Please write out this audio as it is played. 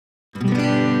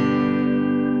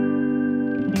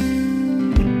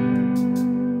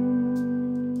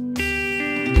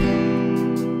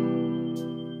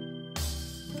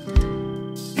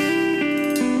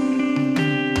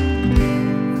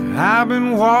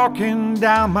been walking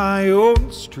down my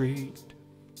old street,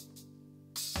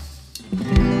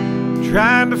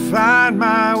 trying to find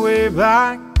my way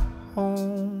back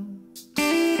home.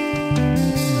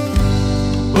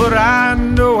 But I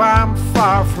know I'm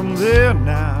far from there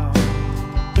now.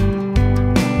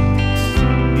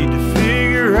 Need to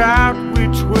figure out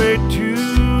which way to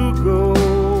go.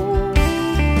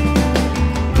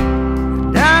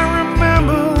 And I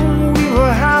remember we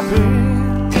were happy,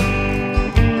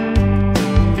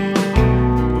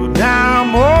 but now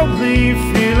I'm only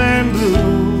feeling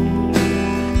blue.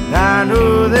 I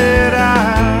know that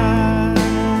I'm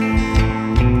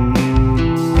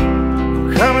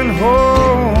coming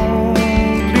home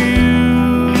to you.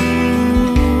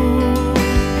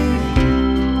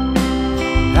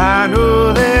 I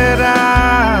know that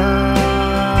I'm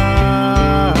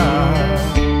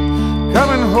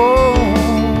coming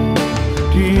home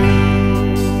to you.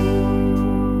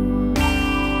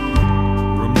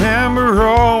 Remember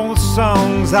all the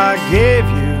songs I gave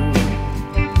you.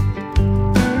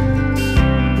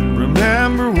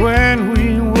 Remember when we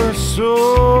were so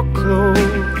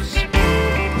close.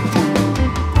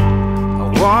 I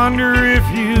wonder if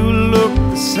you look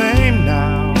the same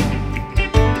now.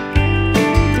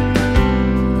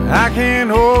 I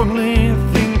can only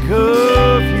think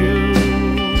of you.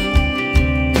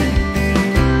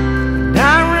 And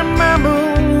I remember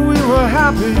we were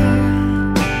happy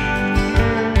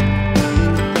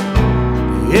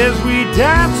as we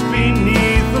danced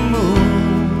beneath the moon.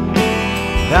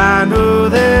 I know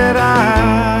that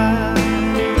I'm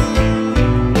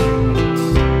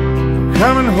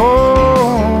coming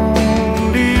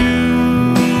home to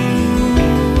you.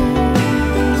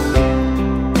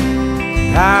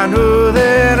 I know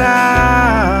that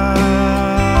I'm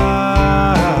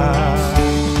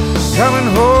coming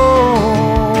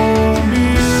home to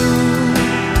you.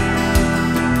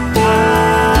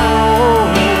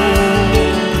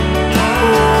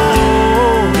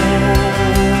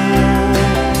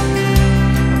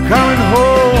 Coming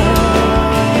home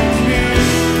to you.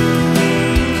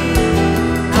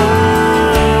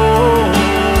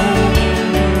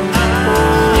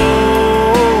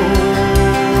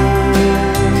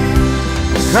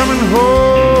 Coming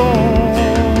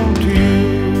home to you.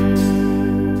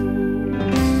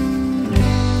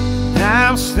 Now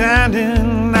I'm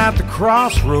standing at the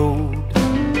crossroad,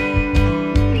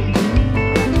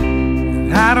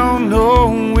 and I don't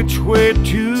know which way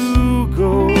to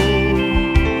go.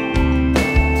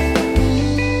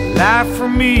 Life for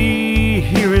me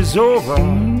here is over.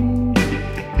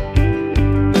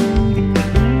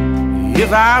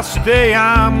 If I stay,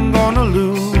 I'm gonna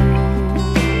lose.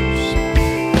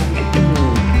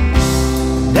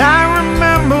 And I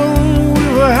remember we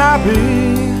were happy.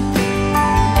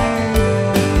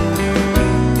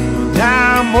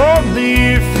 Now I'm old